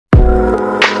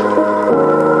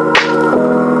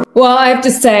Well, I have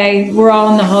to say, we're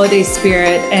all in the holiday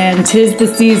spirit, and 'tis the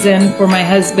season for my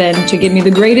husband to give me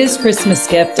the greatest Christmas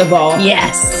gift of all.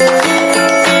 Yes.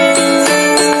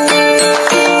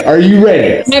 Are you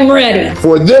ready? I'm ready.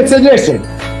 For this edition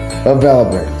of Bella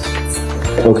Brains.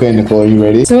 Okay, Nicole, are you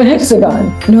ready? So a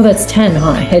hexagon. No, that's 10,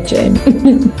 huh? Hitching.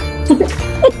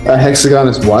 A hexagon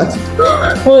is what?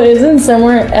 Well, isn't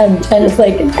somewhere 10 is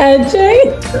like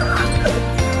edging?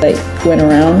 Like went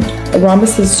around. A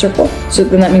rhombus is a circle, so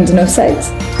then that means no sides.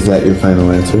 Is that your final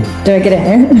answer? Did I get a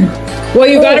hint? Well,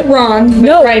 you got it wrong.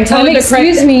 No, Brian, tell me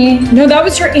excuse me. No, that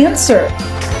was your answer.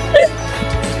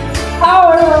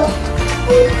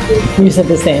 You said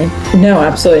the same. No,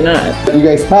 absolutely not. You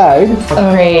guys tied.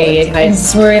 Oh, great. I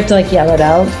swear we have to like yell it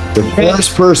out. The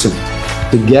first person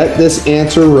to get this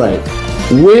answer right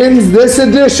wins this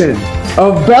edition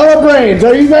of Bella Brains.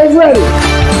 Are you guys ready?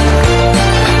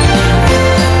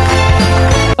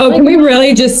 Oh, can we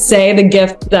really just say the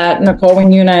gift that Nicole,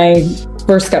 when you and I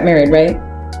first got married, right?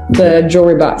 The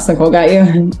jewelry box Nicole got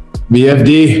you.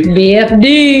 BFD.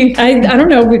 BFD. I don't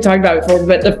know if we've talked about it before,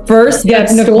 but the first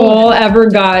gift Nicole ever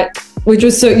got, which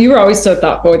was you were always so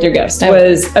thoughtful with your gifts,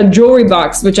 was a jewelry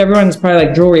box, which everyone's probably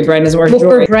like jewelry. Brian doesn't wear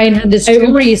jewelry. Brian had this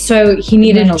jewelry, so he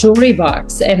needed a jewelry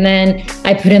box. And then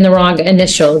I put in the wrong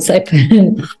initials. I put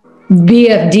in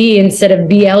BFD instead of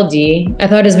BLD. I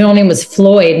thought his middle name was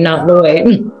Floyd, not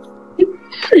Lloyd.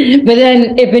 But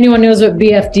then if anyone knows what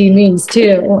BFD means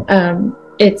too,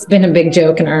 it's been a big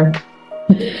joke in our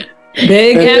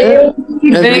big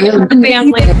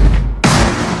family.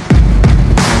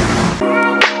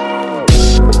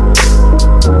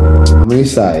 How many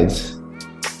sides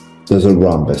does a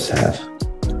rhombus have?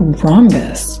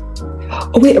 Rhombus?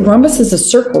 Oh wait, a rhombus is a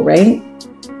circle, right?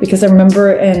 Because I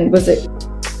remember was it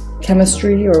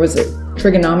chemistry or was it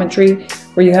trigonometry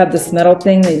where you had this metal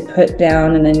thing that you put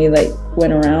down and then you like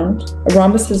went around? A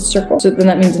rhombus is a circle, so then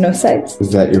that means no sides.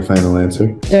 Is that your final answer?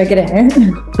 Did I get a hint?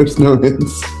 There's no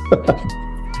hints.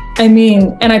 I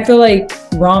mean, and I feel like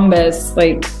rhombus,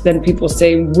 like then people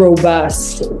say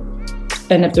robust.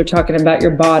 And if they're talking about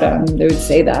your bottom, they would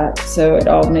say that. So it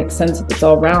all makes sense if it's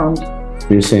all round.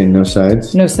 You're saying no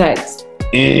sides? No sides.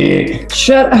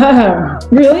 Shut up.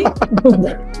 Really?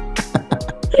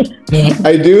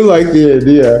 I do like the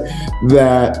idea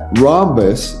that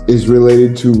rhombus is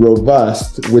related to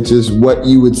robust, which is what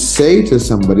you would say to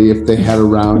somebody if they had a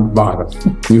round bottom.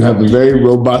 You have a very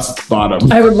robust bottom.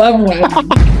 I would love one.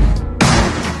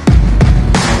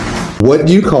 What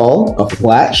do you call a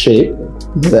flat shape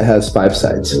that has 5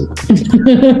 sides?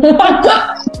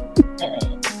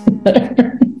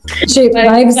 Shape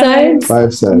 5 sides?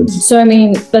 5 sides. So I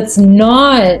mean, that's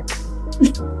not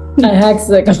a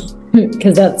hexagon.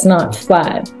 Because that's not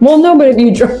flat. Well, no, but if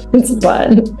you draw it's flat.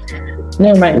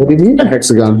 Never mind. What do you mean a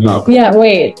hexagon? No. Yeah,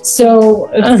 wait. So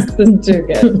this is too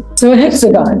good. So a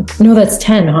hexagon. No, that's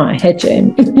 10, huh?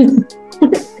 Hitching.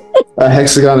 A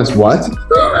hexagon is what?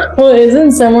 Well,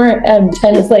 isn't somewhere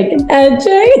 10 is like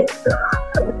edging?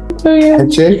 Oh yeah.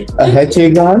 A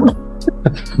hexagon?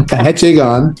 A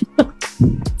hexagon.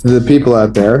 To the people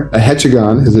out there, a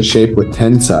hexagon is a shape with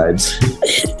 10 sides.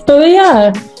 Oh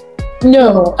yeah.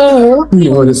 No. Oh.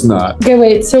 No, it is not. Okay,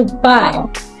 wait. So 5.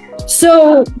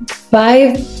 So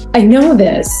 5. I know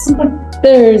this.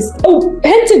 There's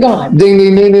pentagon. Ding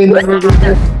ding ding ding.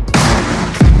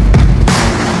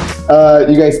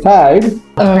 You guys tied.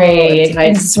 Oh, great.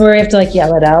 I swear we have to like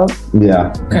yell it out.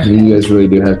 Yeah, you guys really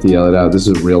do have to yell it out. This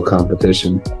is a real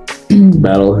competition.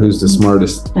 Battle who's the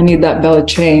smartest. I need that Bella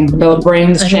chain. Bella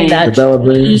Brains chain. The Bella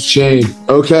Brains chain.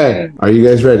 Okay, are you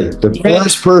guys ready? The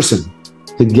first person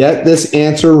to get this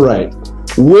answer right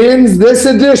wins this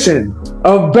edition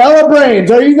of Bella Brains.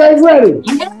 Are you guys ready?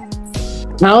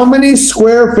 How many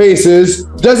square faces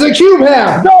does a cube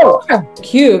have? Go!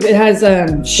 Cube. It has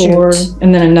 4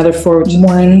 and then another 4, which is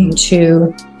 1,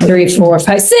 2, 3, 4,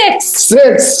 5, 6.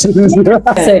 6.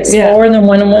 6. Yeah. 4 and then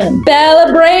 1 and 1.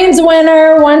 Bella Brains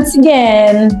winner once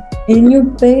again. In your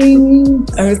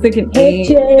face. I was thinking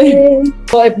 8.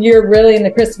 Well, if you're really in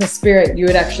the Christmas spirit, you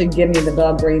would actually give me the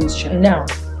Bella Brains chain. No,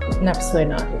 absolutely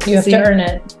not. You have to earn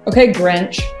it. Okay,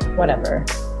 Grinch. Whatever.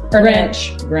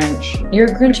 Grinch. You're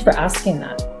a Grinch for asking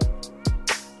that.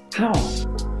 How?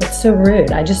 That's so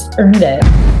rude. I just earned it.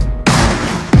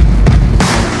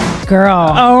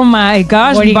 Girl. Oh my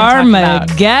gosh,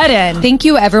 Barmageddon. Thank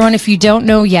you, everyone. If you don't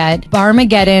know yet,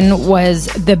 Barmageddon was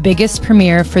the biggest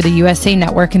premiere for the USA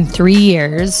Network in 3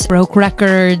 years. Broke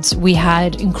records. We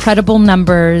had incredible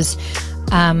numbers.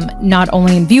 not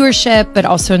only in viewership, but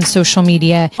also in social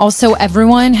media. Also,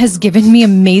 everyone has given me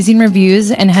amazing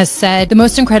reviews and has said the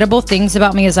most incredible things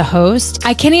about me as a host.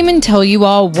 I can't even tell you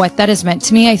all what that has meant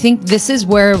to me. I think this is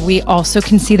where we also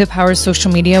can see the power of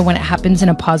social media when it happens in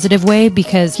a positive way,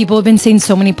 because people have been saying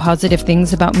so many positive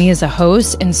things about me as a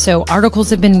host. And so articles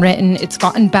have been written. It's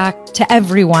gotten back to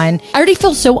everyone. I already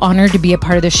feel so honored to be a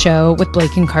part of the show with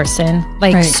Blake and Carson.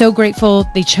 Like, so grateful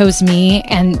they chose me,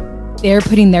 and they're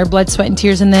putting their blood, sweat, and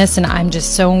tears in this. And I'm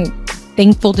just so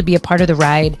thankful to be a part of the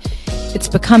ride. It's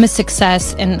become a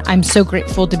success, and I'm so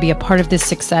grateful to be a part of this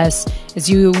success. As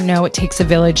you know, it takes a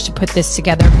village to put this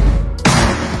together.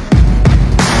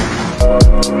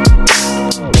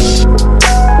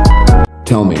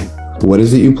 Tell me, what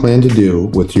is it you plan to do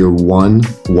with your one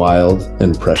wild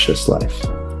and precious life?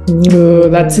 Ooh,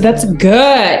 that's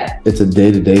good. It's a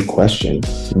day-to-day question.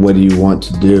 What do you want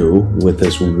to do with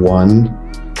this one?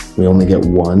 We only get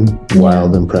one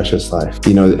wild and precious life.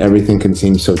 You know, everything can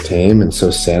seem so tame and so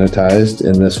sanitized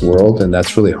in this world, and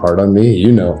that's really hard on me.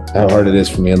 You know how hard it is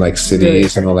for me in like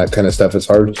cities and all that kind of stuff. It's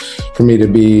hard for me to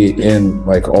be in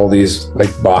like all these like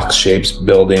box shapes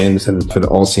buildings, and it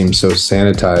all seems so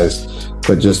sanitized.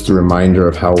 But just a reminder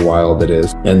of how wild it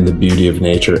is and the beauty of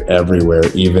nature everywhere,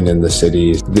 even in the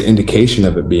cities. The indication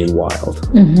of it being wild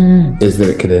is that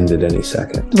it could end at any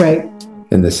second. Right.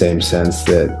 In the same sense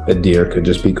that a deer could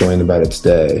just be going about its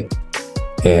day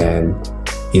and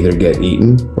either get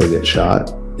eaten or get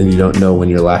shot, and you don't know when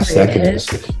your last second is.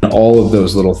 And all of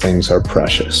those little things are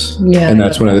precious. Yeah. And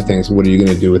that's one of the things. What are you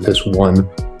going to do with this one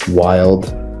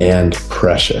wild and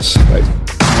precious life?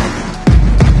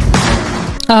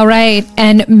 All right.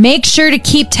 And make sure to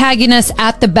keep tagging us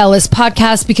at the Bellas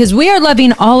Podcast, because we are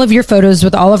loving all of your photos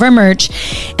with all of our merch,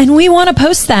 and we want to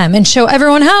post them and show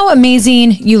everyone how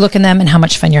amazing you look in them and how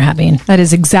much fun you're having. That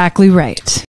is exactly right.